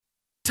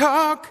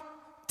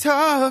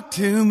Talk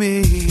to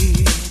me.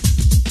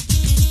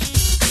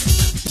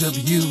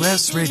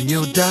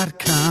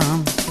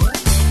 WSRadio.com.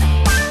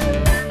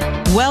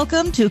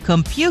 Welcome to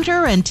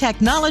Computer and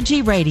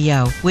Technology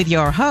Radio with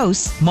your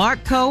hosts,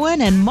 Marc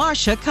Cohen and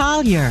Marsha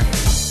Collier.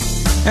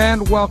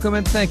 And welcome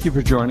and thank you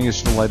for joining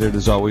us. Delighted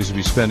as always to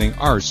be spending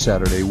our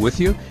Saturday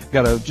with you.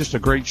 Got just a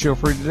great show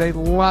for you today.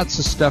 Lots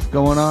of stuff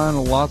going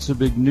on, lots of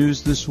big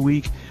news this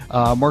week.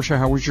 Marsha,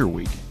 how was your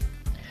week?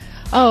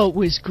 Oh, it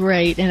was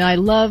great, and I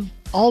love,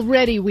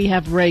 already we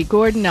have Ray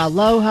Gordon,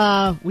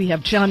 aloha, we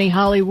have Johnny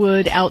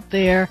Hollywood out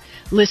there,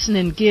 listen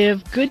and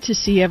give. Good to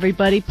see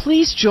everybody.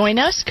 Please join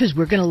us, because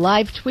we're going to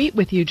live tweet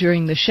with you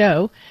during the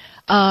show.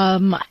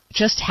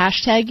 Just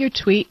hashtag your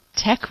tweet,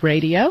 Tech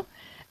Radio,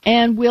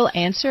 and we'll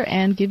answer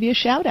and give you a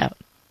shout-out.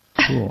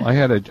 Cool. I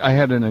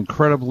had an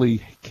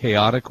incredibly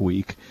chaotic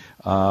week.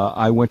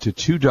 I went to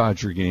 2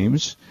 Dodger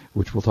games,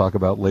 which we'll talk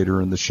about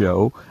later in the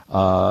show,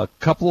 a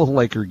couple of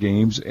Laker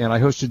games, and I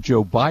hosted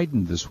Joe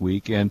Biden this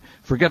week. And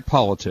forget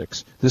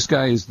politics. This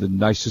guy is the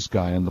nicest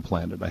guy on the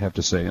planet, I have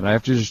to say. And I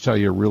have to just tell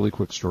you a really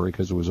quick story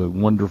because it was a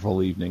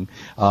wonderful evening.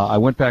 I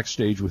went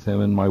backstage with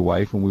him and my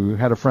wife, and we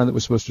had a friend that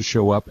was supposed to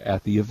show up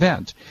at the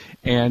event,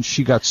 and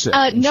she got sick.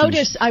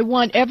 Notice, I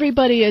want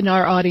everybody in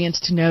our audience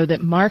to know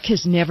that Marc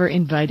has never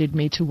invited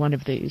me to one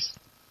of these.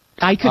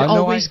 I could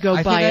always go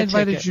buy a ticket.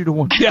 I invited you to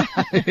one. Yeah,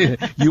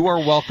 you are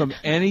welcome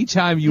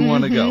anytime you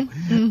want to go.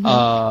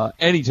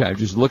 Anytime,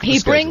 just look at the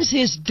schedule. He brings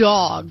his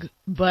dog,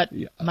 but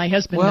my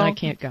husband and I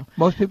can't go.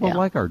 Most people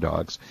like our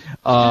dogs.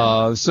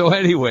 So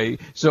anyway,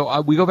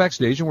 we go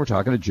backstage and we're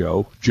talking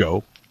to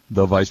Joe,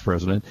 the vice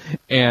president,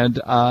 and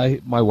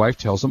my wife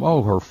tells him,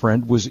 her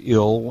friend was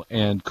ill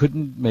and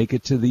couldn't make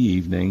it to the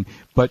evening,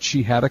 but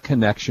she had a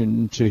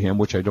connection to him,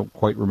 which I don't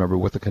quite remember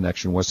what the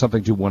connection was,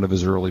 something to one of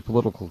his early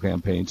political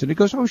campaigns. And he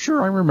goes,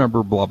 sure, I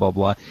remember, blah, blah,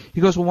 blah.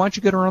 He goes, well, why don't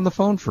you get her on the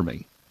phone for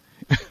me?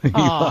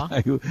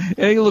 And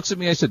he looks at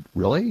me. I said,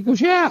 really? He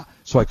goes, yeah.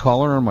 So I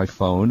call her on my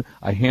phone.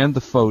 I hand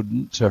the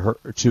phone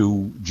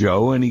to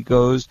Joe, and he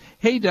goes,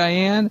 hey,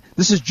 Diane,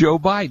 this is Joe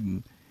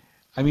Biden.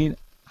 I mean,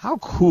 how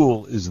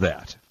cool is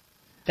that?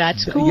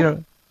 That's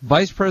cool.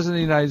 Vice President of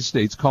the United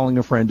States calling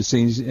a friend to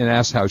see and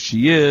ask how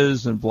she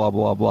is and blah,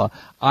 blah, blah.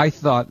 I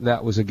thought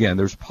that was, again,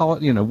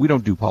 we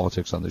don't do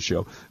politics on the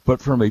show,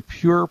 but from a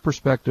pure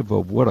perspective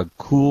of what a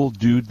cool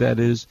dude that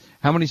is,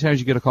 how many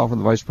times you get a call from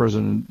the Vice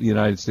President of the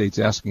United States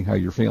asking how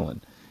you're feeling?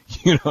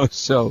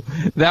 So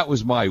that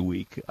was my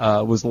week.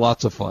 It was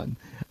lots of fun.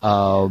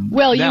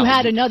 You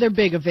had another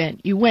big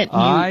event. You went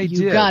and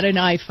you got an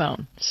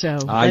iPhone. So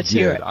let's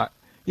hear it.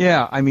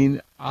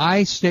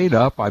 I stayed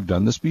up. I've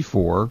done this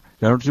before.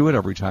 I don't do it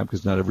every time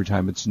because not every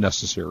time it's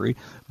necessary.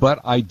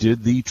 But I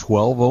did the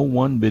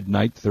 12:01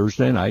 midnight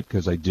Thursday night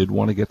because I did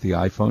want to get the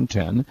iPhone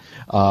 10,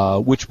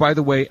 which, by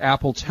the way,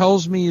 Apple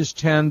tells me is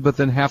 10, but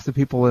then half the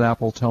people at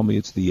Apple tell me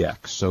it's the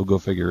X. So go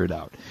figure it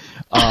out.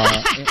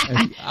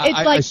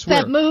 It's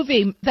like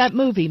that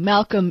movie,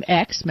 Malcolm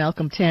X,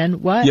 Malcolm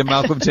 10. What? Yeah,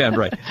 Malcolm 10.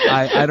 Right.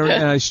 I don't,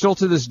 and I still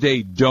to this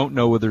day don't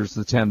know whether it's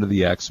the 10 or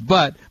the X,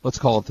 but let's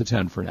call it the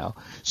 10 for now.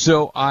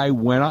 So I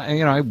went,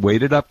 I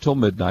waited up till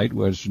midnight,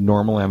 which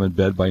normally I'm in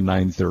bed by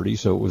 9:30,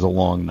 so it was a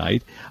long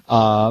night.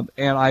 And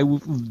I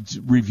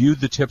reviewed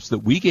the tips that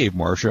we gave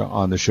Marsha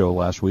on the show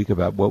last week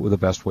about what the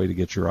best way to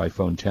get your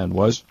iPhone 10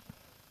 was,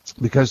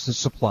 because the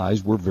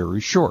supplies were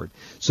very short.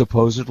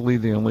 Supposedly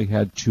they only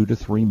had 2 to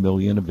 3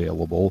 million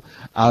available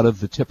out of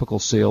the typical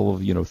sale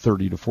of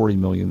 30 to 40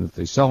 million that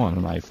they sell on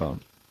an iPhone.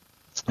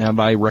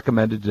 And I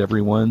recommended to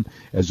everyone,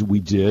 as we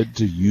did,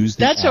 to use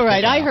the That's all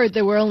right. I heard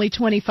there were only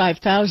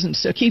 25,000,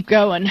 so keep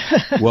going.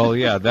 Well,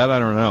 yeah, that I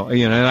don't know.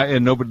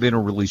 And they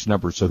don't release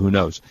numbers, so who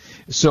knows?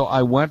 So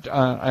I went,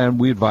 and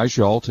we advised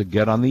you all to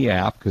get on the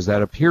app, because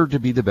that appeared to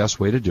be the best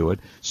way to do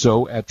it.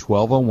 So at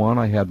 12:01,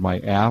 I had my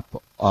app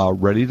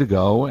ready to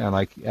go, and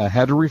I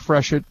had to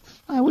refresh it,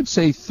 I would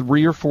say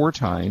 3 or 4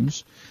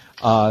 times.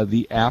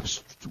 The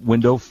app's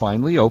window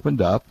finally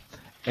opened up.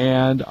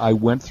 And I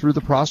went through the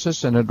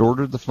process and had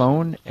ordered the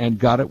phone and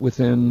got it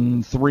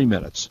within 3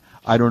 minutes.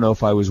 I don't know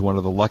if I was one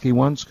of the lucky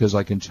ones, because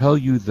I can tell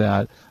you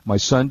that my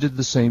son did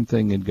the same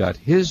thing and got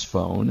his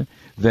phone.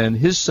 Then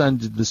his son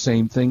did the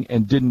same thing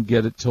and didn't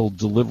get it till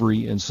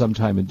delivery in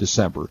sometime in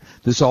December.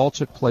 This all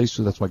took place,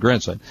 that's my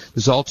grandson,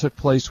 this all took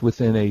place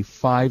within a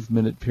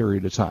 5-minute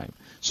period of time.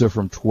 So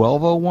from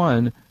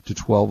 12:01 to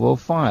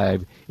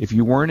 12:05, if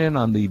you weren't in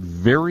on the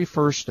very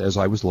first, as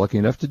I was lucky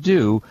enough to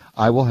do,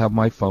 I will have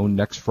my phone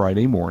next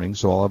Friday morning,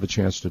 so I'll have a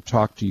chance to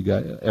talk to you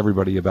guys,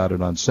 everybody about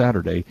it on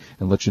Saturday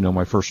and let you know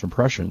my first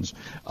impressions.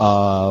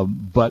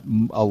 But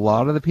a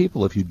lot of the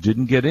people, if you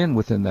didn't get in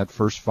within that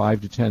first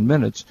 5 to 10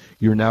 minutes,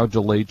 you're now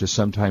delayed to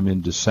sometime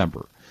in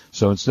December.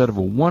 So instead of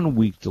a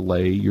 1-week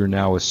delay, you're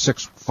now a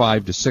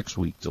 5 to 6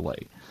 week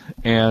delay.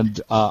 And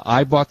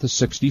I bought the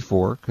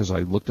 64 because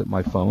I looked at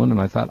my phone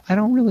and I thought, I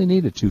don't really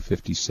need a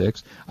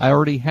 256. I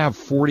already have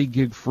 40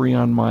 gig free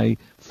on my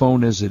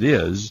phone as it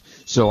is.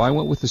 So I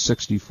went with the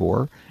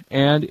 64,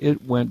 and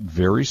it went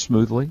very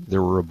smoothly.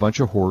 There were a bunch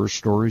of horror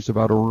stories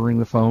about ordering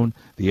the phone.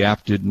 The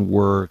app didn't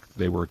work.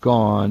 They were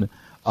gone.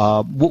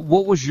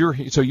 What was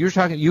so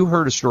you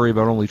heard a story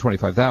about only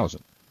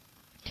 25,000.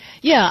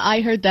 Yeah,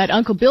 I heard that.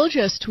 Uncle Bill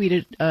just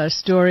tweeted a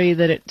story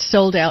that it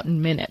sold out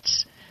in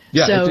minutes.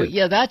 Yeah, so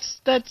yeah,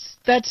 that's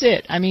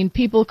it. I mean,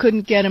 people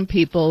couldn't get them.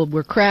 People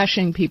were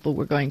crashing. People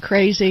were going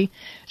crazy.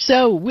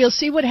 So we'll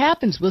see what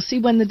happens. We'll see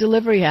when the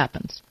delivery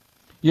happens.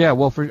 Yeah,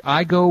 well,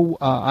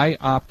 I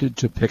opted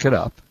to pick it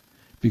up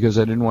because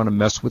I didn't want to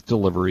mess with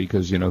delivery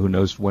because, who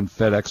knows when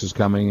FedEx is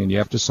coming and you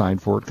have to sign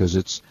for it because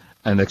it's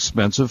an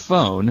expensive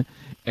phone.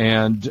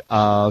 And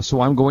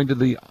so I'm going to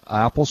the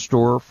Apple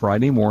store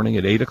Friday morning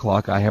at 8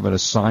 o'clock. I have an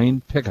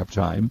assigned pickup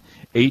time,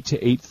 8 to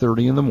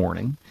 8:30 in the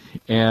morning.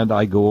 And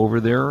I go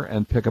over there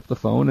and pick up the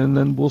phone, and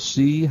then we'll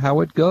see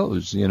how it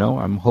goes.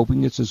 I'm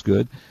hoping it's as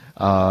good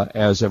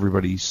as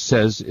everybody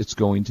says it's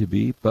going to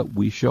be, but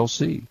we shall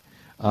see.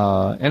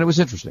 And it was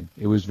interesting.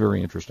 It was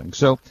very interesting.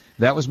 So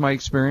that was my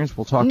experience.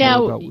 We'll talk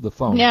more about the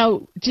phone.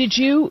 Now, did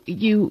you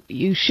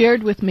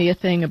shared with me a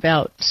thing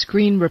about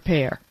screen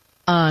repair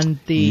on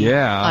the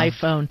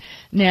iPhone.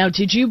 Now,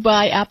 did you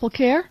buy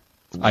AppleCare?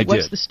 I did.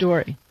 What's the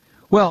story?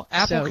 Well,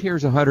 AppleCare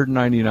is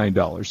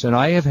 $199, and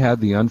I have had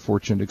the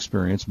unfortunate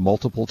experience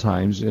multiple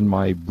times in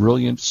my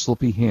brilliant,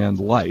 slippy hand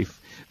life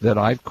that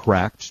I've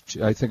cracked.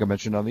 I think I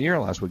mentioned on the air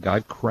last week,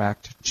 I've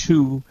cracked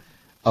 2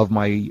 of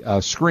my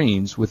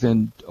screens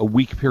within a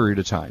week period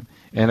of time,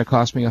 and it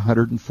cost me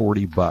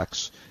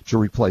 $140 to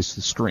replace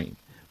the screen.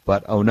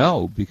 But oh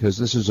no, because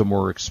this is a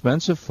more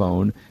expensive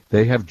phone,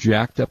 they have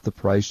jacked up the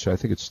price to, I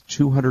think it's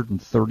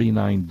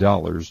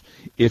 $239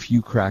 if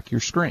you crack your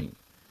screen.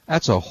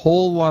 That's a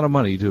whole lot of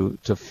money to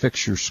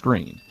fix your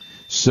screen.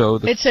 So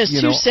it says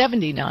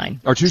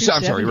 $279. Or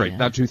I'm sorry, right,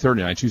 not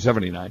 $239,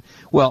 $279.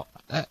 Well,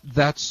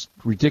 that's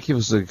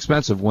ridiculously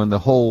expensive when the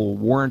whole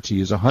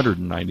warranty is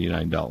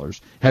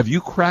 $199. Have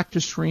you cracked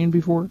a screen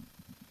before?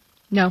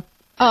 No.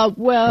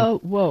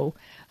 About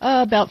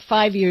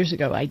 5 years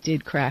ago, I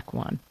did crack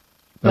one.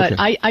 But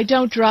okay. I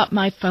don't drop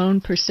my phone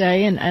per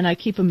se, and I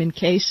keep them in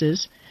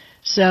cases.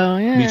 So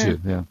yeah. Me too.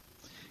 Yeah.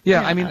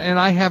 Yeah, I mean, and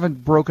I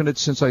haven't broken it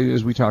since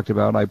as we talked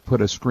about, I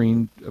put a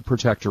screen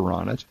protector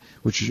on it,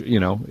 which,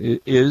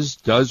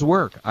 does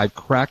work. I've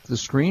cracked the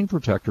screen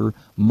protector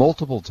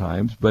multiple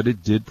times, but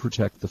it did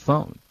protect the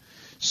phone.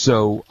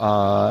 So,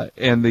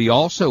 and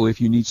also,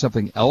 if you need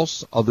something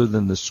else other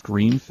than the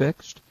screen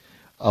fixed,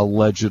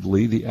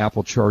 allegedly, the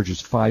Apple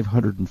charges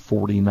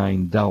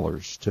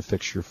 $549 to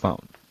fix your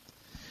phone.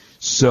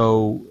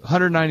 So,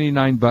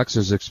 $199,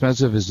 as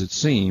expensive as it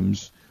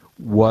seems,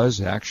 was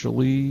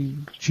actually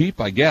cheap,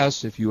 I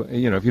guess. If you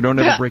don't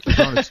ever break your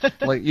phone, it's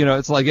like,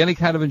 it's like any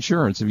kind of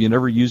insurance. If you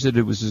never use it,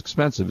 it was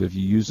expensive. If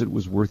you use it, it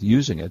was worth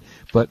using it.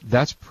 But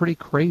that's pretty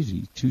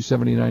crazy.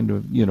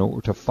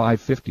 $279 to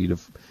 $550 to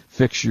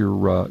fix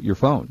your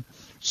phone.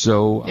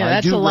 So yeah,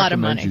 that's I do a lot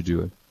recommend of money. You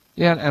do it.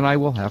 Yeah, and I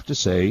will have to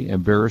say,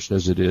 embarrassed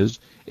as it is,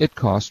 it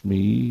cost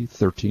me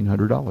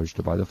 $1,300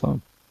 to buy the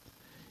phone.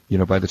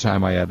 By the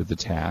time I added the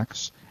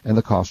tax and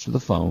the cost of the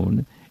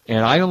phone.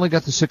 And I only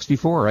got the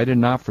 64. I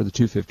didn't opt for the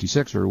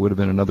 256, or it would have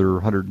been another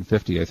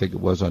 150, I think it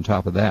was, on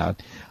top of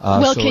that.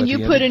 Well, can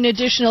you put an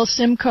additional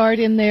SIM card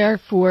in there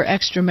for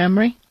extra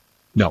memory?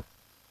 No.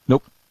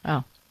 Nope.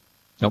 Oh.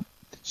 Nope.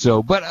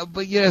 So,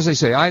 but yeah, as I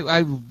say,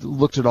 I've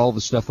looked at all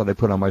the stuff that I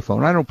put on my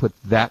phone. I don't put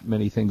that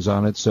many things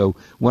on it. So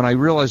when I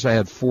realized I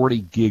had 40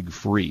 gig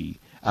free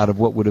out of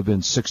what would have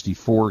been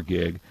 64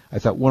 gig, I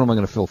thought, what am I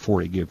going to fill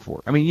 40 gig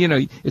for? I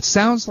mean, it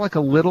sounds like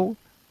a little,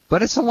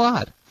 but it's a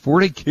lot.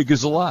 40 gig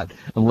is a lot,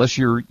 unless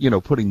you're,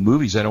 putting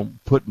movies. I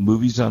don't put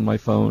movies on my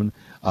phone.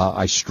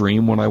 I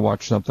stream when I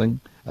watch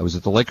something. I was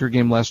at the Laker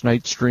game last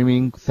night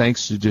streaming,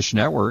 thanks to Dish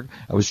Network.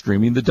 I was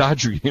streaming the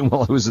Dodger game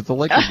while I was at the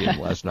Laker game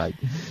last night.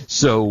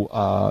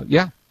 So,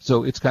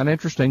 so it's kind of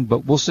interesting,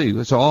 but we'll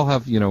see. So I'll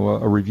have,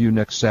 a review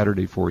next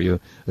Saturday for you,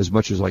 as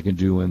much as I can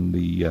do in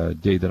the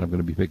day that I'm going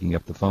to be picking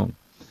up the phone.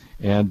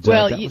 And,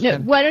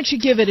 why don't you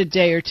give it a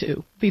day or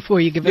two before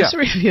you give us a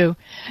review?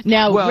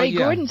 Now, Ray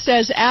Gordon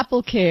says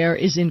AppleCare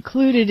is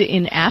included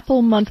in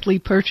Apple monthly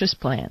purchase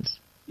plans.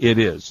 It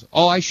is.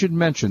 Oh, I should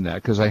mention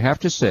that, because I have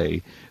to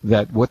say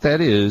that what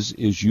that is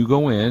you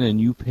go in and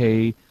you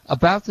pay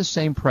about the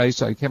same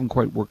price. I haven't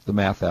quite worked the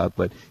math out,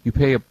 but you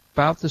pay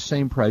about the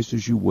same price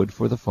as you would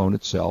for the phone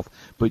itself,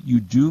 but you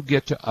do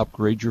get to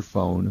upgrade your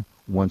phone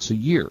once a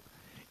year.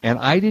 And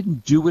I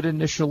didn't do it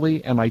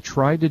initially, and I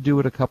tried to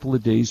do it a couple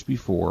of days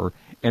before,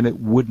 and it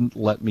wouldn't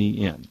let me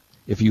in.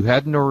 If you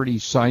hadn't already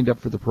signed up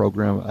for the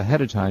program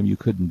ahead of time, you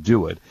couldn't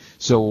do it.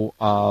 So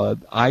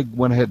I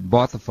went ahead and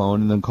bought the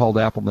phone and then called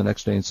Apple the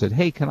next day and said,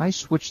 hey, can I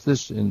switch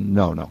this? And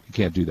no, you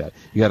can't do that.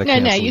 You got to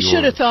cancel you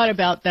should have thought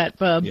about that,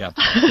 bub. Yeah,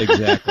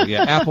 exactly.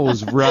 Yeah, Apple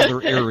is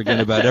rather arrogant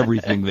about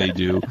everything they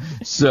do.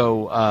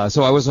 So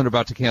I wasn't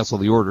about to cancel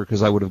the order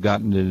because I would have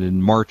gotten it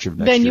in March of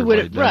next year. Then you would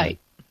have, right.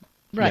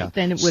 Right, yeah.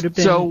 Then it would have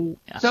been... So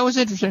it was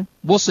interesting.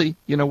 We'll see.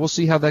 We'll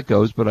see how that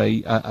goes, but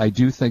I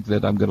do think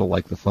that I'm going to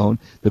like the phone.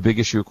 The big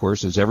issue, of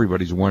course, as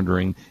everybody's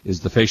wondering, is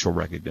the facial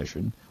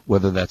recognition,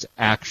 whether that's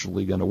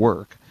actually going to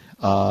work.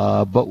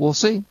 But we'll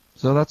see.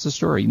 So that's the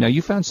story. Now,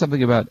 you found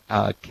something about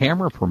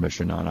camera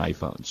permission on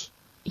iPhones.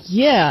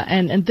 Yeah,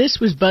 and this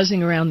was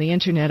buzzing around the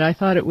Internet. I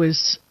thought it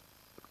was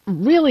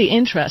really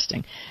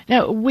interesting.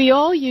 Now, we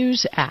all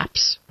use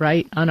apps,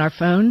 right, on our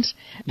phones,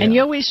 and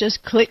you always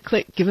just click,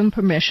 give them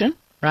permission,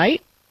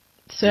 right?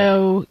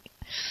 So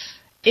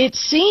it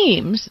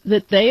seems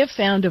that they have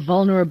found a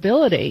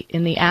vulnerability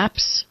in the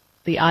apps,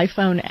 the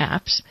iPhone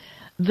apps,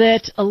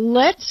 that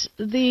lets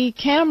the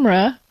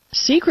camera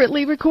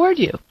secretly record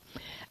you.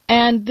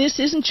 And this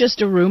isn't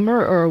just a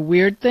rumor or a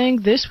weird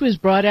thing. This was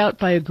brought out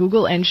by a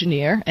Google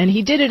engineer, and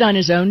he did it on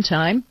his own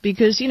time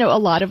because, a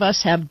lot of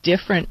us have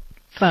different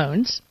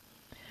phones.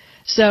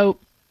 So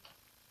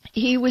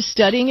he was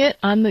studying it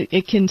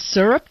it can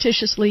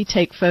surreptitiously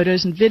take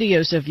photos and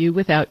videos of you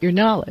without your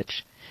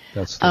knowledge.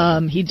 That's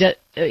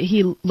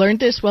he learned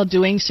this while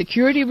doing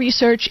security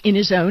research in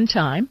his own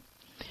time.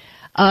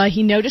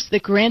 He noticed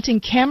that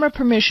granting camera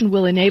permission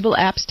will enable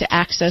apps to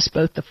access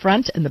both the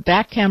front and the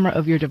back camera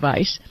of your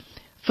device,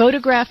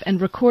 photograph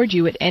and record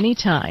you at any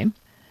time,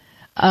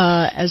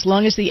 as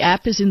long as the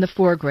app is in the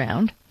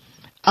foreground,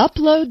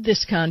 upload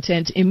this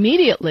content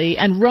immediately,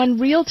 and run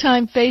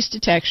real-time face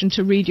detection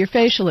to read your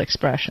facial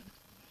expression.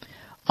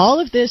 All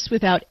of this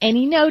without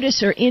any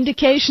notice or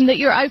indication that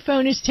your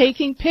iPhone is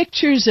taking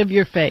pictures of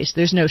your face.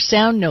 There's no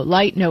sound, no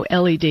light, no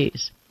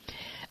LEDs.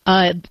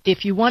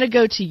 If you want to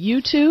go to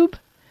YouTube,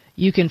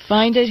 you can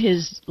find it.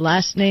 His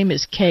last name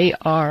is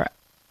Krause,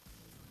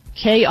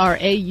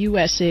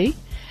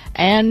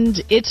 and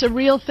it's a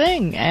real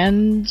thing,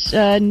 and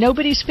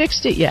nobody's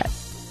fixed it yet.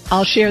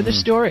 I'll share the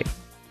story.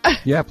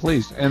 Yeah,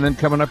 please. And then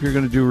coming up, you're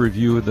going to do a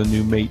review of the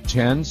new Mate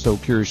 10, so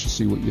curious to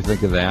see what you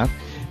think of that.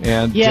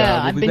 And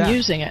I've been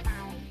using it.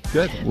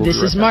 Good. This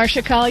is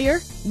Marsha Collier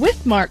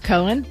with Marc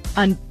Cohen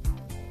on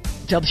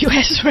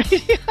WS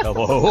Radio.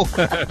 Hello.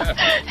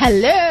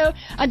 Hello.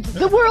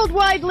 The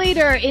worldwide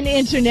leader in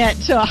Internet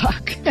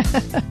talk.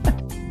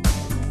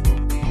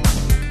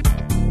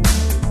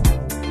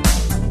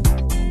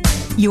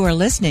 You are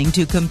listening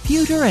to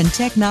Computer and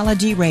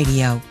Technology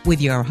Radio with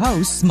your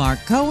hosts,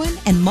 Marc Cohen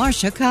and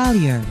Marsha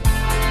Collier.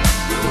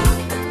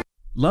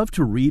 Love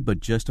to read but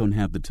just don't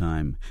have the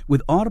time?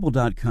 With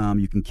Audible.com,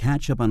 you can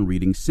catch up on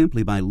reading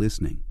simply by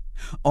listening.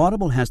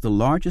 Audible has the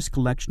largest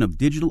collection of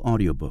digital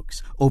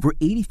audiobooks, over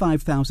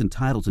 85,000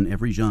 titles in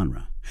every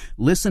genre.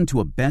 Listen to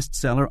a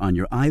bestseller on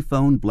your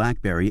iPhone,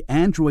 BlackBerry,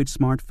 Android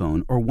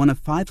smartphone, or one of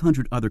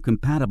 500 other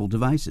compatible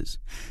devices.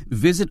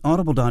 Visit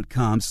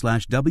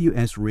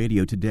audible.com/WS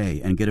Radio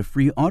today and get a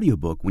free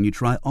audiobook when you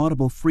try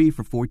Audible free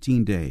for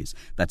 14 days.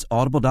 That's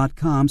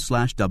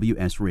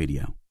audible.com/WS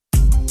Radio.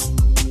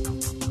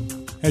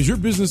 Has your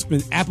business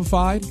been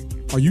appified?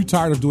 Are you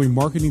tired of doing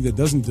marketing that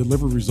doesn't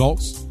deliver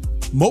results?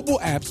 Mobile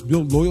apps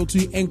build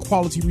loyalty and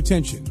quality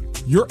retention.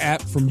 Your app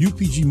from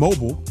UPG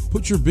Mobile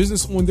puts your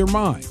business on their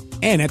mind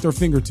and at their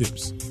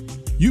fingertips.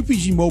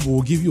 UPG Mobile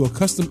will give you a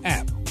custom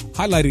app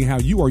highlighting how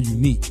you are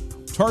unique,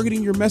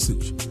 targeting your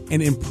message,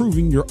 and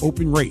improving your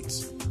open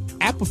rates.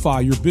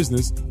 Appify your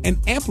business and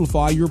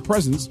amplify your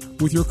presence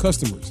with your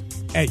customers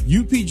at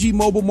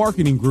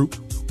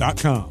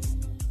upgmobilemarketinggroup.com.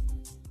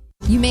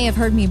 You may have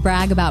heard me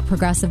brag about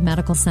Progressive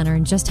Medical Center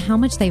and just how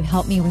much they've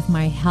helped me with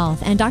my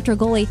health. And Dr.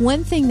 Goley,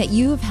 one thing that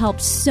you have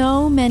helped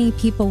so many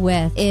people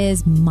with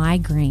is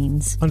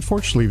migraines.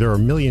 Unfortunately, there are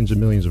millions and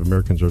millions of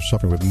Americans who are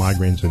suffering with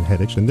migraines and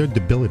headaches, and they're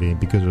debilitating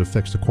because it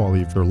affects the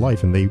quality of their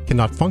life, and they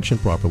cannot function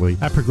properly.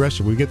 At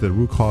Progressive, we get to the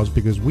root cause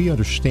because we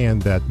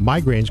understand that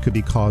migraines could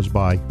be caused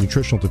by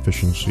nutritional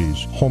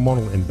deficiencies,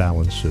 hormonal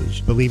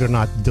imbalances, believe it or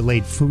not,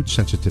 delayed food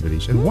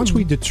sensitivities. And once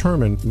we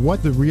determine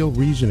what the real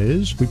reason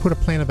is, we put a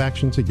plan of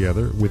action together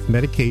with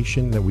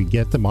medication that we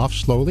get them off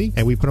slowly,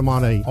 and we put them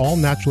on an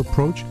all-natural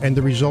approach, and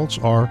the results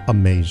are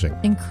amazing.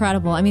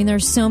 Incredible. I mean,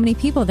 there's so many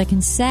people that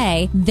can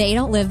say they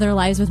don't live their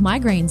lives with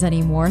migraines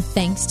anymore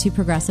thanks to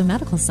Progressive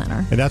Medical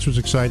Center. And that's what's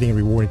exciting and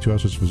rewarding to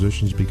us as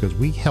physicians, because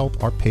we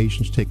help our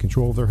patients take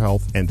control of their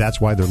health, and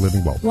that's why they're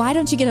living well. Why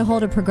don't you get a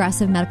hold of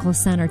Progressive Medical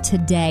Center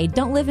today?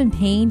 Don't live in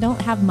pain.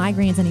 Don't have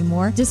migraines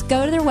anymore. Just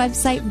go to their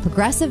website,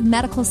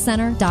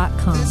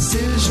 progressivemedicalcenter.com. This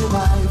is your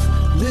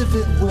life. Live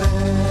it well.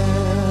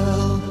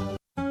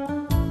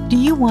 Do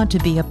you want to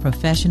be a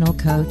professional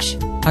coach?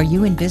 Are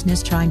you in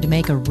business trying to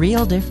make a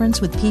real difference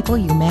with people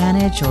you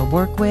manage or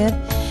work with?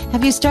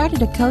 Have you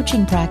started a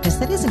coaching practice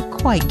that isn't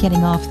quite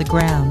getting off the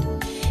ground?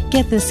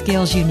 Get the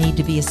skills you need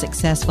to be a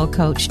successful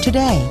coach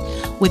today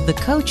with the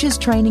Coaches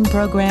Training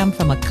Program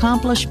from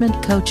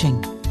Accomplishment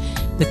Coaching.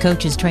 The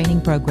Coaches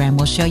Training Program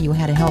will show you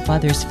how to help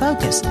others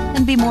focus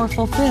and be more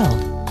fulfilled.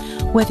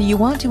 Whether you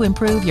want to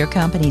improve your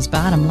company's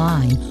bottom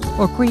line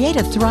or create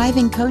a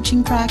thriving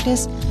coaching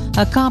practice,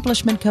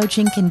 Accomplishment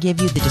Coaching can give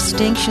you the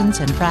distinctions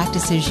and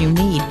practices you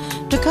need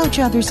to coach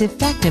others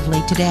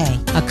effectively today.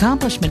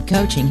 Accomplishment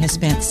Coaching has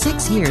spent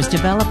 6 years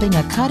developing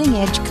a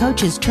cutting-edge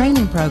coaches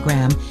training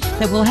program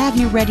that will have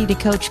you ready to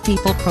coach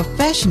people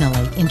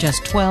professionally in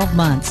just 12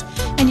 months,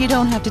 and you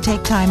don't have to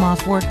take time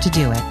off work to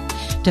do it.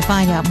 To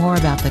find out more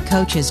about the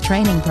Coaches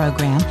Training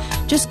Program,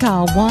 just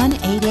call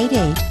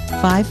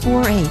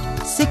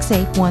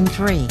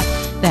 1-888-548-6813.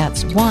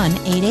 That's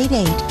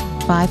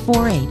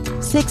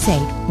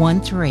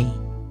 1-888-548-6813.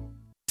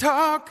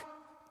 Talk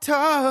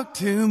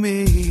to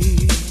me.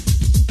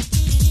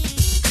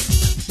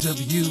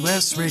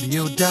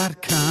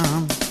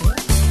 WSRadio.com.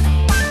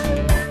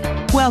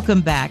 Welcome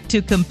back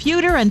to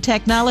Computer and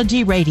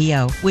Technology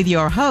Radio with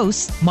your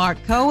hosts,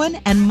 Marc Cohen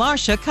and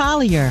Marsha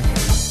Collier.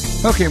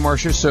 Okay,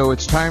 Marsha, so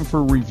it's time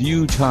for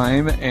review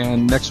time,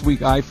 and next week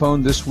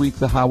iPhone, this week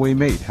the Huawei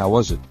Mate. How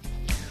was it?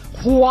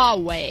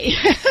 Huawei.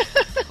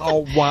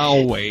 Oh,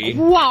 Huawei.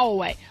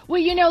 Huawei.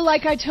 Well,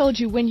 like I told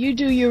you, when you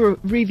do your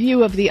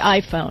review of the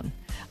iPhone,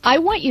 I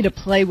want you to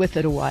play with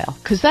it a while,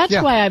 because that's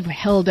why I've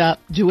held up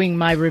doing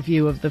my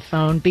review of the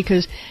phone,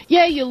 because,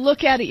 you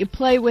look at it, you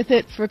play with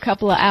it for a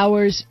couple of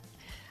hours.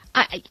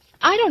 I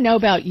don't know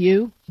about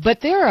you,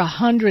 but there are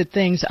 100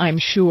 things, I'm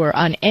sure,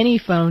 on any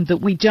phone that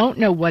we don't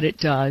know what it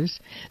does,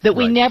 that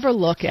we never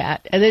look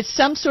at, and it's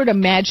some sort of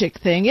magic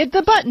thing.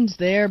 The button's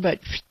there, but,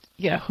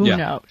 who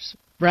knows,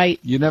 right?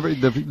 You never.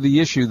 The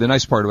issue, the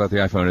nice part about the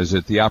iPhone is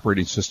that the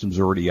operating system's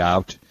already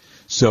out.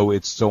 So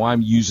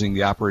I'm using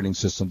the operating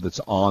system that's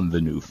on the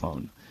new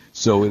phone.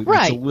 So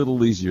it's a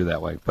little easier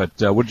that way. But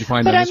what did you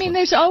find? But on this one?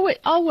 There's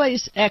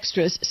always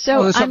extras.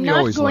 So I'm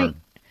not going. Learn.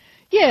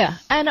 Yeah,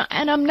 and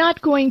I'm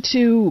not going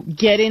to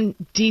get in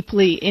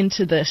deeply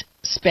into the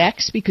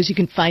specs, because you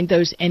can find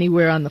those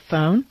anywhere on the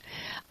phone.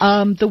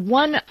 The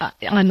one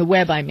on the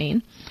web,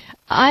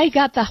 I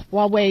got the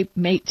Huawei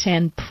Mate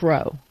 10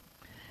 Pro.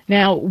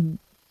 Now,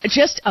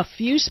 just a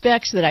few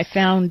specs that I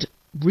found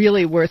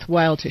really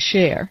worthwhile to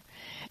share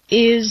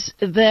is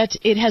that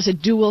it has a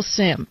dual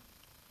SIM.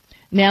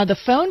 Now, the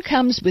phone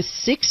comes with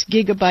 6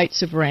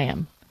 gigabytes of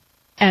RAM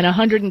and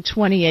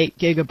 128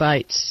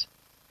 gigabytes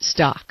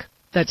stock.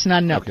 That's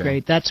not an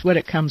upgrade. That's what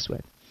it comes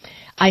with.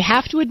 I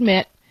have to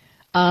admit,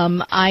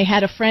 I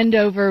had a friend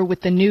over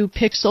with the new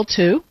Pixel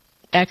 2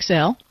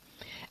 XL,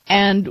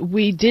 and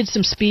we did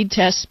some speed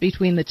tests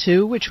between the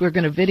two, which we're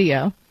going to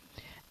video,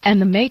 and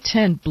the Mate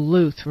 10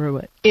 blew through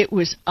it. It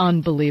was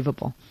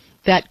unbelievable.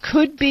 That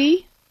could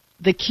be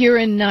the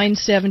Kirin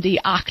 970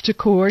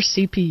 octa-core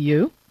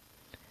CPU.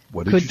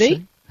 What did you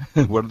say?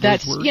 What are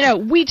those words?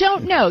 We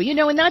don't know.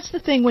 And that's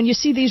the thing when you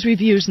see these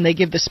reviews and they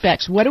give the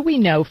specs. What do we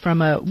know from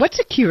what's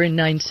a Kirin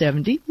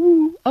 970?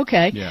 Ooh,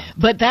 okay. Yeah.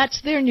 But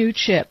that's their new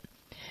chip.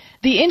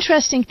 The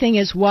interesting thing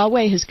is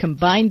Huawei has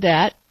combined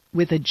that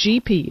with a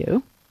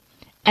GPU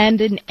and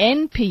an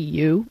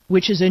NPU,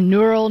 which is a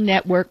neural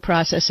network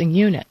processing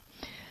unit.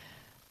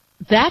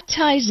 That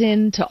ties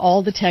into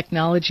all the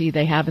technology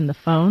they have in the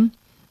phone,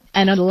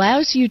 and it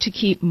allows you to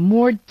keep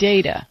more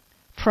data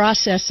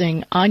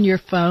processing on your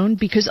phone,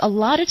 because a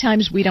lot of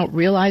times we don't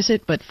realize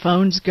it, but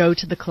phones go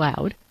to the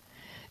cloud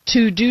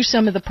to do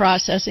some of the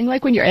processing.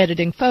 Like when you're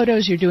editing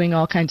photos, you're doing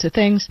all kinds of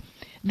things.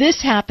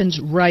 This happens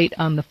right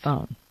on the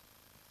phone.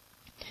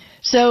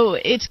 So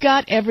it's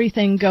got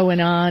everything going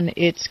on.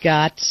 It's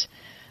got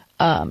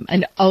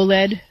an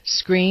OLED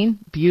screen,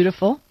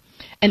 beautiful.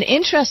 An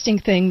interesting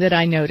thing that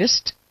I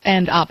noticed,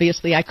 and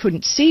obviously I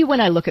couldn't see when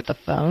I look at the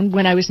phone,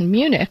 when I was in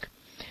Munich,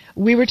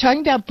 we were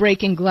talking about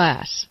breaking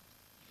glass.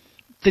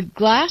 The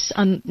glass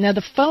now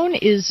the phone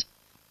is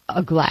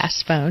a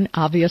glass phone,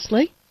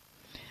 obviously,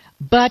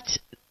 but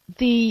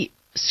the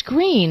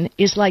screen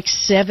is like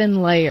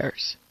 7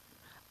 layers.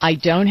 I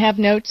don't have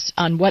notes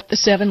on what the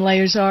 7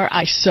 layers are.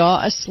 I saw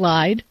a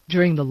slide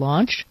during the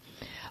launch,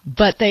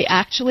 but they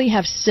actually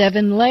have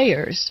 7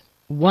 layers,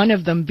 one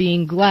of them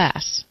being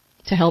glass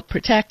to help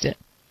protect it.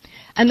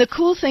 And the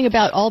cool thing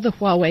about all the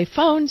Huawei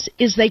phones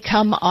is they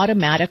come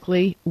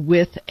automatically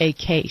with a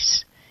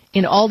case.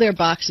 In all their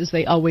boxes,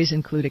 they always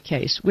include a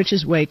case, which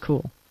is way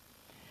cool.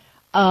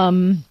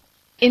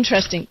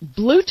 Interesting.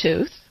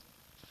 Bluetooth,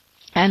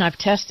 and I've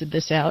tested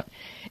this out,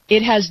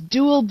 it has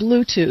dual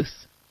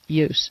Bluetooth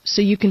use.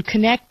 So you can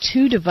connect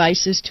 2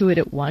 devices to it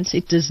at once.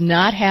 It does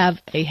not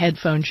have a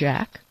headphone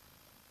jack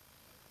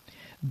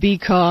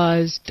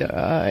because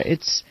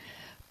it's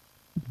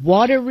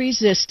water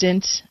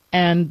resistant,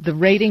 and the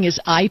rating is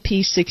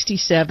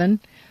IP67,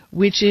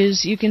 which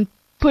is you can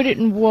put it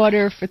in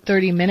water for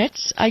 30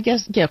 minutes, I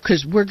guess. Yeah,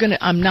 because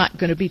I'm not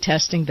going to be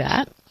testing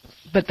that,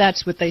 but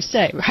that's what they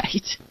say,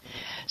 right?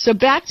 So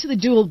back to the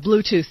dual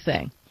Bluetooth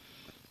thing.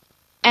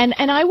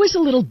 And I was a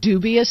little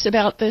dubious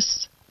about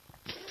this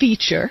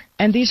feature,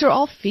 and these are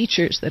all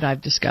features that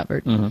I've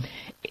discovered. Mm-hmm.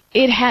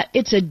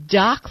 It's a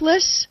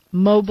dockless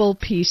mobile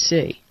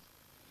PC.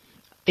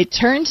 It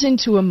turns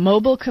into a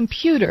mobile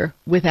computer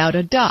without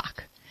a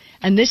dock.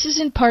 And this is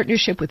in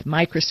partnership with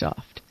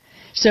Microsoft.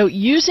 So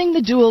using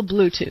the dual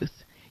Bluetooth,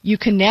 you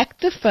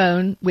connect the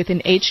phone with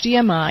an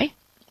HDMI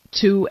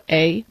to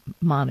a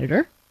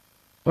monitor,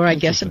 or I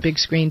guess a big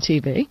screen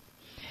TV,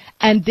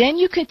 and then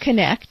you can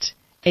connect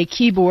a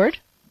keyboard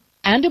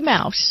and a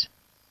mouse.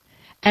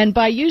 And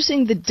by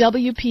using the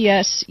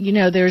WPS,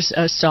 there's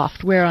a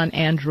software on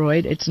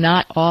Android. It's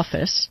not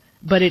Office,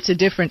 but it's a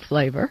different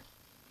flavor.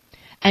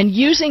 And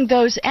using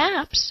those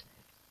apps,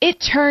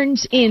 it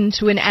turns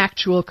into an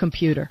actual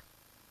computer.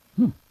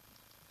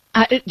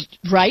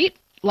 Right?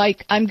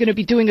 Like I'm going to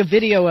be doing a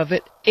video of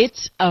it.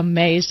 It's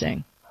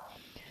amazing.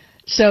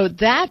 So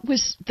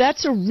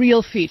that's a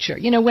real feature.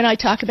 When I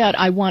talk about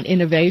I want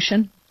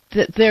innovation,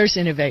 there's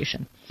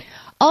innovation.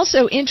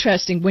 Also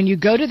interesting, when you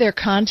go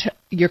to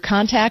your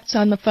contacts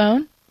on the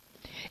phone,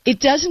 it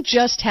doesn't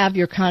just have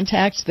your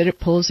contacts that it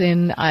pulls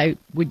in. I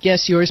would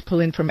guess yours pull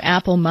in from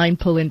Apple, mine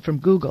pull in from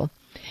Google.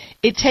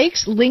 It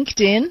takes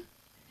LinkedIn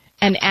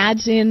and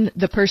adds in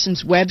the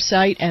person's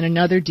website and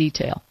another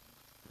detail,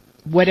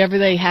 whatever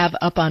they have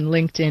up on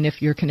LinkedIn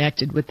if you're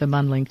connected with them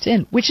on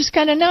LinkedIn, which is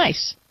kind of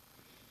nice.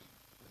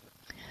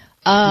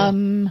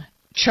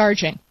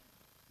 Charging.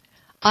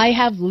 I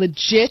have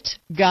legit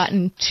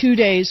gotten 2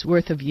 days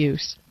worth of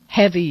use,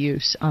 heavy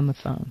use on the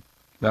phone.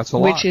 That's a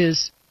lot. Which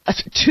is,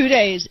 2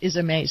 days is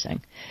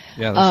amazing.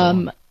 Yeah, that's a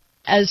lot.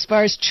 As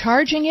far as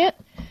charging it,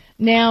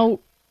 now,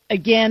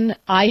 again,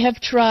 I have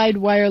tried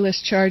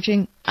wireless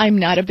charging. I'm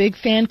not a big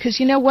fan because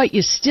you know what?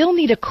 You still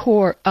need a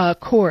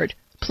cord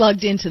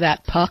plugged into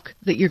that puck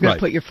that you're going to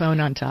put your phone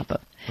on top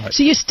of. Right.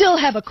 So you still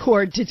have a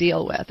cord to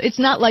deal with. It's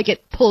not like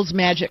it pulls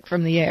magic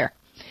from the air.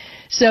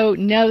 So,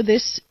 no,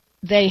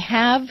 they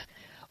have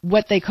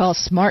what they call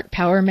smart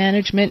power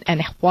management and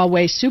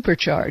Huawei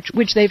Supercharge,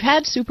 which they've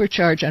had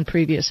Supercharge on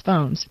previous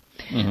phones.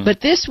 Mm-hmm.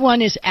 But this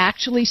one is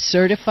actually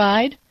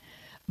certified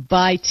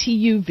by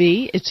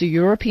TUV. It's a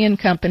European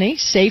company,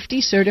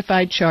 safety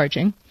certified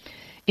charging.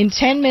 In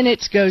 10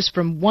 minutes goes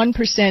from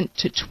 1%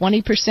 to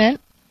 20%.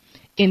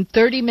 In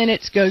 30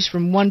 minutes goes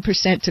from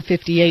 1% to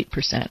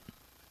 58%.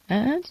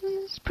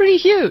 That's pretty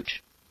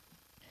huge.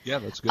 Yeah,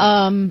 that's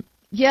good.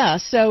 Yeah,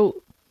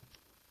 so,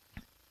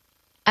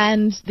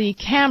 and the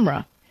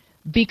camera,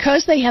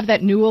 because they have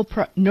that neural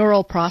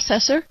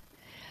processor,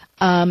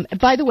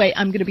 by the way,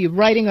 I'm going to be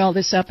writing all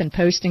this up and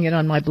posting it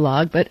on my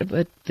blog, but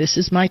this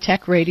is my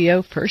tech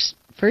radio first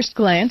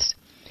glance.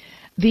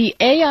 The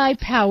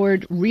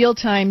AI-powered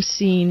real-time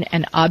scene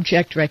and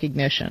object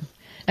recognition.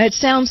 And it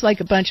sounds like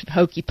a bunch of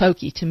hokey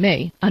pokey to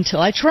me until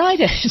I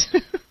tried it.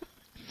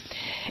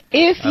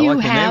 If you like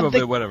the have name of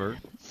it, whatever.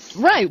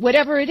 Right,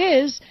 whatever it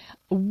is,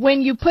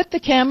 when you put the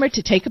camera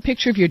to take a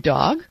picture of your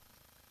dog,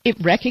 it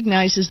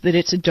recognizes that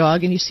it's a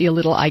dog and you see a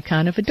little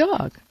icon of a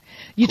dog.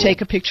 You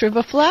take a picture of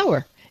a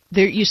flower.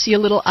 There you see a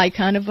little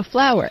icon of a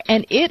flower.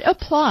 And it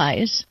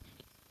applies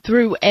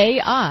through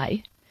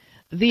AI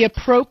the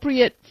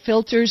appropriate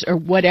filters or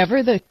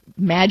whatever the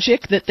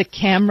magic that the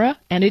camera,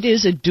 and it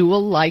is a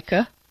dual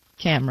Leica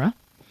camera,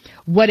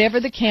 whatever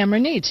the camera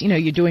needs. You know,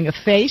 you're doing a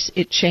face,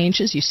 it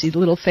changes. You see the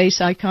little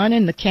face icon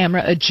and the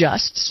camera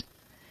adjusts.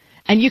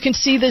 And you can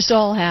see this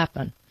all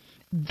happen.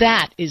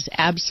 That is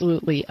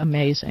absolutely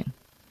amazing.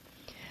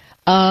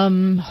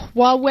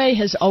 Huawei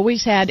has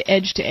always had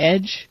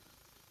edge-to-edge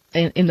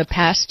in the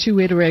past 2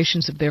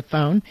 iterations of their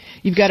phone.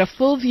 You've got a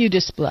full-view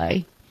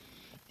display.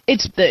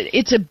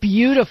 It's a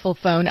beautiful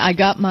phone. I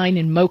got mine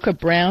in mocha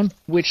brown,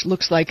 which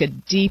looks like a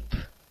deep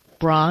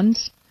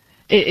bronze.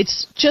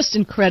 It's just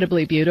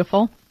incredibly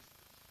beautiful.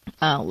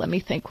 Let me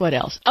think what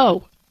else.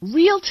 Oh,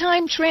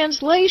 real-time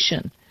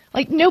translation.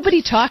 Like,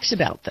 nobody talks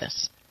about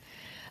this.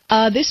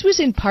 This was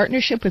in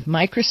partnership with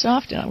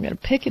Microsoft, and I'm going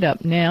to pick it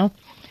up now.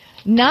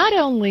 Not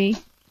only,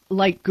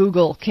 like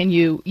Google, can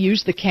you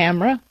use the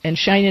camera and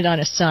shine it on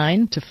a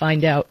sign to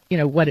find out,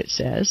 what it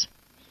says.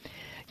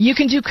 You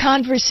can do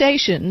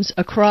conversations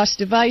across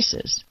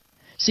devices.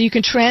 So you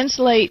can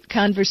translate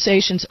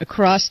conversations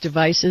across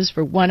devices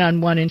for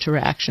one-on-one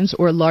interactions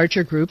or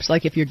larger groups,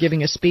 like if you're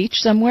giving a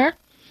speech somewhere.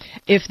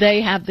 If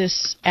they have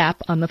this app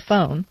on the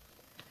phone,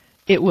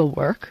 it will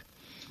work.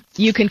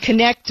 You can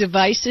connect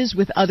devices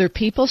with other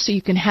people so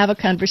you can have a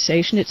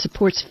conversation. It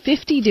supports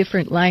 50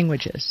 different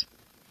languages.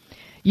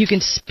 You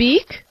can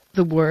speak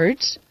the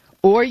words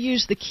or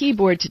use the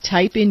keyboard to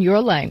type in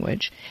your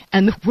language,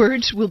 and the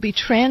words will be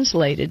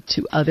translated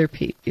to other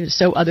people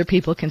so other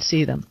people can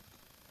see them.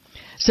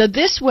 So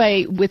this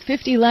way, with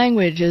 50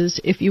 languages,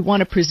 if you want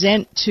to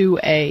present to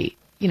a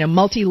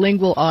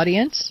multilingual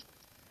audience,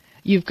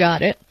 you've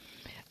got it.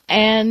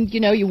 And,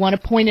 you want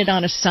to point it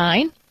on a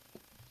sign,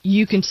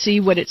 you can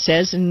see what it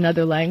says in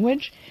another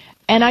language.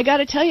 And I got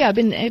to tell you, I've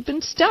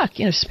been stuck,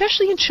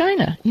 especially in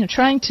China,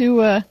 trying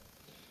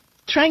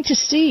to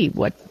see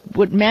what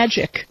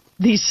magic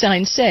these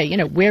signs say.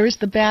 Where is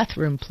the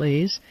bathroom,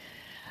 please?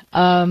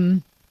 Let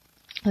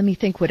me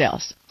think what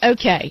else.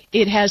 Okay,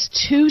 it has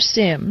 2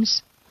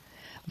 SIMs,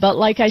 but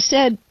like I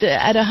said,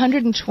 at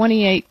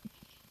 128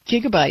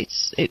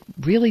 gigabytes, it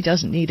really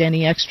doesn't need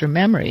any extra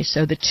memory.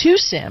 So the 2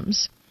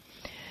 SIMs,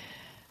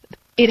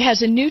 it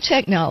has a new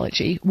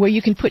technology where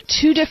you can put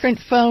 2 different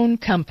phone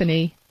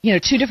company, 2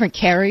 different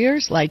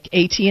carriers like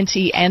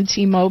AT&T and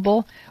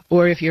T-Mobile,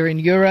 or if you're in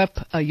Europe,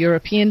 a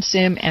European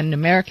SIM and an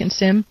American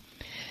SIM.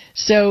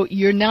 So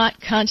you're not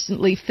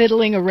constantly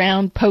fiddling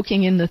around,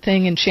 poking in the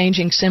thing and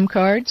changing SIM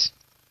cards,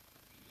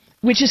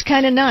 which is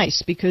kind of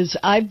nice because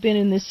I've been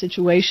in this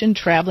situation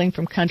traveling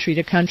from country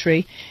to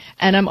country,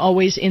 and I'm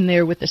always in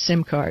there with the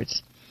SIM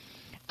cards.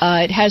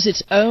 It has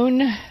its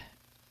own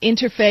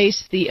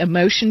interface, the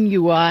Emotion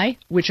UI,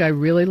 which I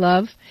really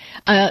love.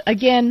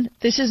 Again,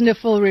 this isn't a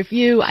full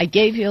review. I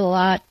gave you a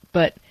lot,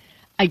 but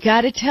I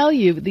got to tell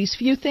you, these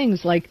few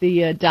things like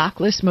the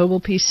dockless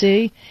mobile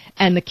PC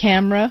and the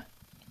camera,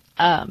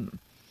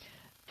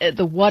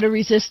 the water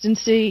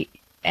resistancy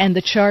and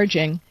the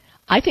charging,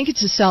 I think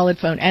it's a solid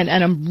phone, and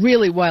I'm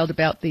really wild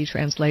about the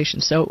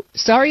translation. So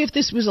sorry if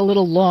this was a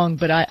little long,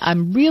 but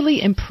I'm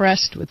really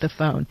impressed with the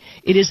phone.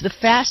 It is the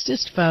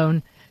fastest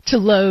phone to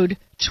load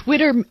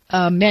Twitter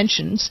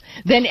mentions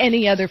than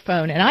any other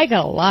phone, and I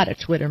got a lot of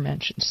Twitter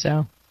mentions.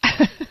 So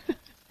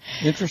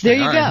interesting. There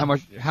you All go.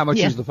 Right. How much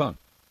is the phone?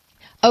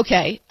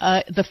 Okay,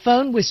 the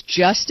phone was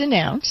just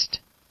announced,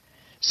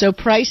 so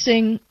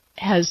pricing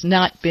has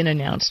not been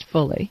announced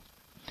fully.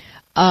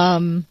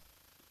 Mark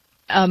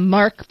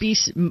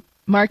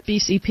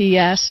BCP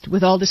asked,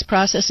 with all this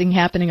processing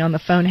happening on the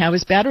phone, how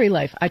is battery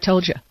life? I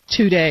told you,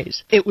 2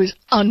 days. It was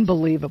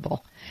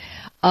unbelievable.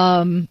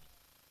 The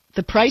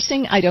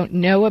pricing I don't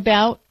know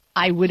about.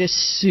 I would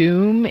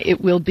assume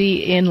it will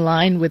be in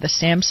line with a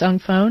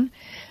Samsung phone.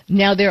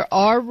 Now, there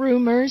are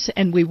rumors,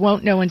 and we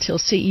won't know until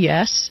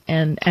CES,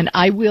 and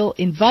I will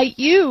invite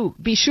you,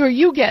 be sure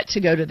you get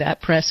to go to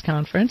that press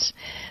conference.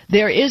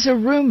 There is a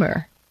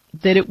rumor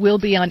that it will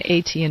be on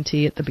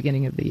AT&T at the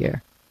beginning of the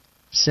year.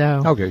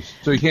 So okay,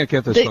 so you can't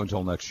get this phone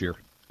until next year.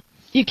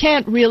 You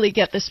can't really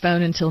get this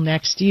phone until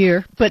next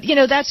year, but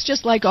that's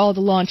just like all the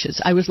launches.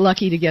 I was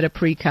lucky to get a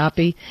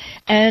pre-copy,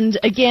 and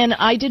again,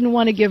 I didn't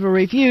want to give a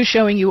review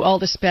showing you all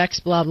the specs,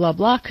 blah blah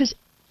blah, because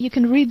you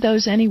can read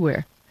those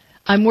anywhere.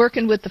 I'm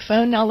working with the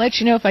phone, and I'll let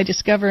you know if I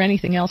discover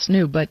anything else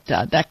new. But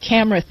that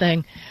camera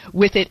thing,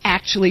 with it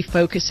actually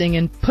focusing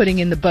and putting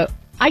in the boat,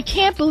 I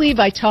can't believe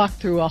I talked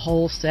through a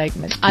whole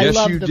segment. I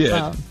love the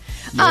phone.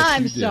 Yes,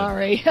 I'm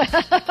sorry.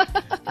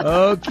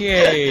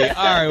 Okay.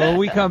 All right. When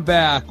we come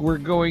back, we're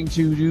going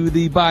to do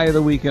the buy of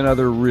the week and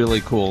other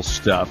really cool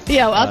stuff.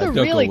 Yeah, other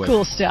really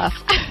cool stuff.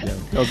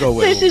 Don't go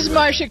away. This is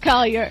Marsha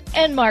Collier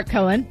and Marc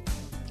Cohen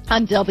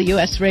on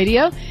WS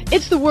Radio.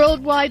 It's the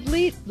worldwide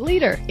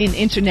leader in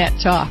Internet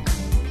talk.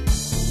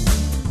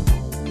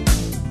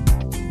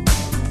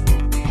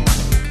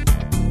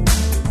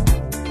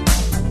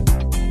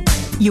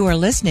 You are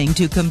listening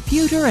to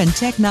Computer and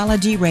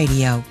Technology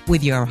Radio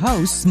with your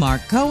hosts,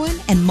 Marc Cohen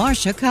and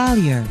Marsha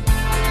Collier.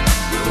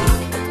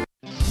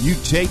 You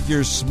take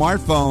your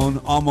smartphone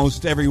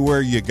almost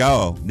everywhere you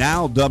go.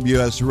 Now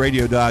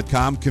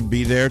WSRadio.com can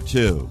be there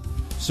too.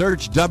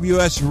 Search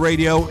WS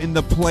Radio in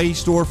the Play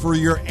Store for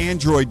your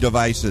Android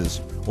devices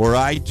or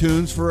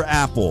iTunes for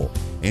Apple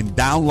and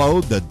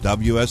download the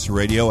WS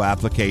Radio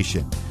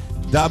application.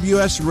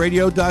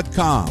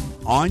 WSRadio.com.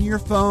 On your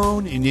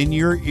phone and in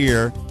your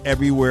ear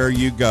everywhere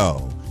you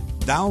go.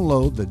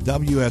 Download the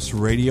WS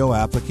Radio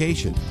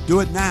application.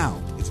 Do it now.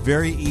 It's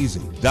very easy.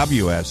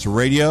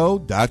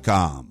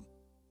 WSRadio.com.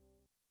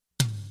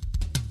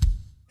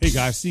 Hey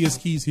guys, CS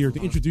Keys here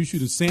to introduce you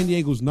to San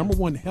Diego's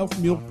 #1 health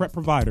meal prep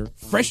provider,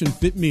 Fresh and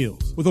Fit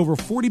Meals. With over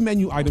 40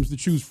 menu items to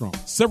choose from,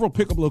 several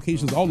pickup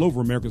locations all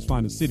over America's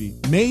finest city,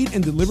 made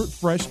and delivered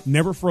fresh,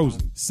 never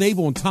frozen. Save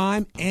on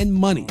time and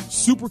money.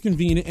 Super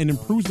convenient and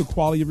improves the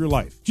quality of your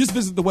life. Just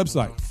visit the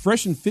website,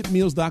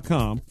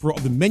 freshandfitmeals.com, for all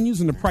the menus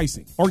and the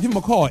pricing. Or give them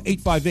a call at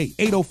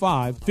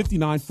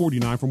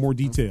 858-805-5949 for more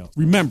details.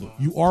 Remember,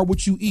 you are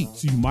what you eat,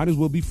 so you might as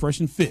well be fresh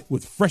and fit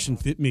with Fresh and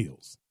Fit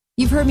Meals.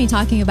 You've heard me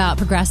talking about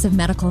Progressive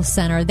Medical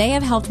Center. They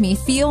have helped me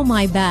feel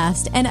my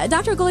best. And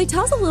Dr. Gully,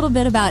 tell us a little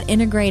bit about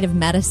integrative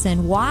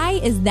medicine. Why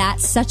is that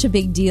such a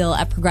big deal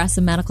at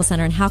Progressive Medical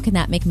Center, and how can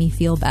that make me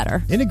feel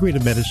better?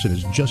 Integrative medicine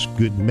is just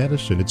good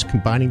medicine. It's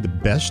combining the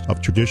best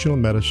of traditional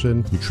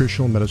medicine,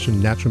 nutritional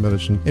medicine, natural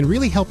medicine, and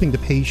really helping the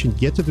patient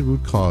get to the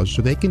root cause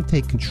so they can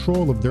take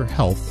control of their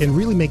health and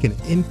really make an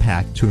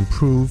impact to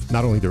improve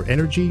not only their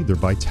energy, their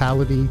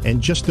vitality, and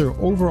just their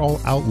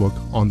overall outlook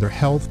on their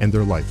health and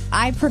their life.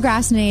 I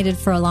procrastinated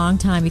for a long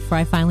time before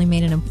I finally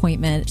made an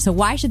appointment. So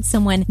why should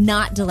someone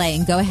not delay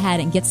and go ahead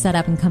and get set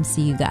up and come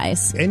see you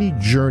guys? Any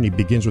journey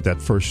begins with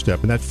that first step,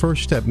 and that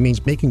first step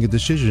means making a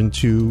decision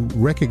to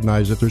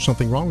recognize that there's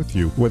something wrong with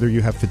you. Whether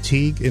you have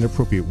fatigue,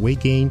 inappropriate weight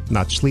gain,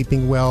 not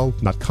sleeping well,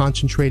 not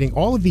concentrating,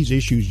 all of these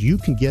issues, you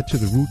can get to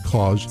the root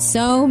cause.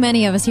 So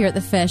many of us here at The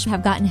Fish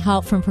have gotten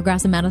help from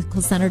Progressive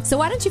Medical Center. So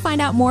why don't you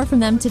find out more from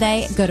them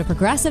today? Go to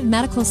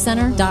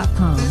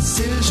progressivemedicalcenter.com. This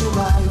is your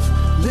life,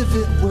 live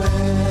it well.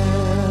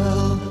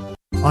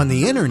 On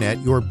the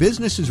internet, your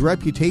business's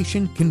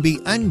reputation can be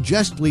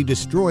unjustly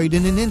destroyed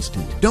in an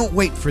instant. Don't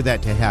wait for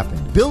that to happen.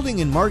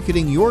 Building and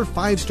marketing your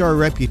 5-star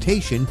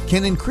reputation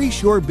can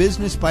increase your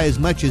business by as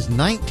much as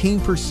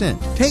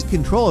 19%. Take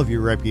control of your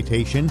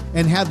reputation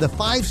and have the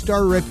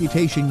 5-star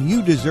reputation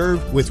you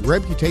deserve with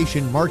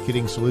Reputation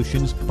Marketing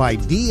Solutions by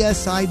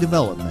DSI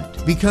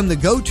Development. Become the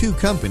go-to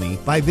company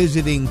by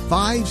visiting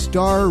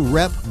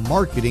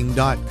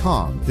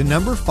 5starrepmarketing.com. The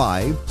number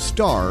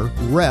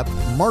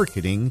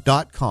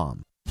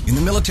 5starrepmarketing.com. In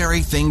the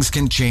military, things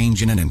can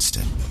change in an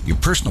instant. Your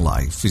personal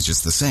life is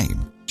just the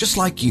same. Just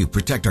like you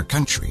protect our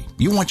country,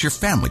 you want your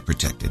family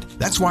protected.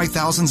 That's why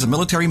thousands of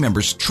military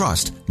members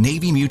trust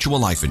Navy Mutual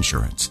Life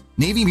Insurance.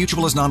 Navy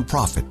Mutual is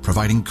nonprofit,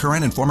 providing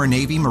current and former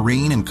Navy,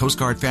 Marine, and Coast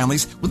Guard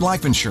families with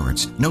life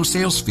insurance, no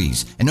sales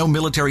fees, and no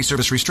military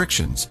service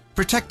restrictions.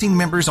 Protecting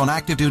members on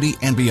active duty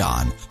and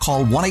beyond.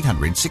 Call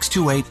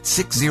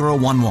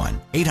 1-800-628-6011.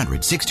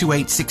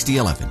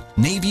 800-628-6011.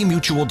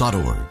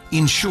 NavyMutual.org.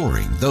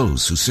 Insuring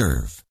those who serve.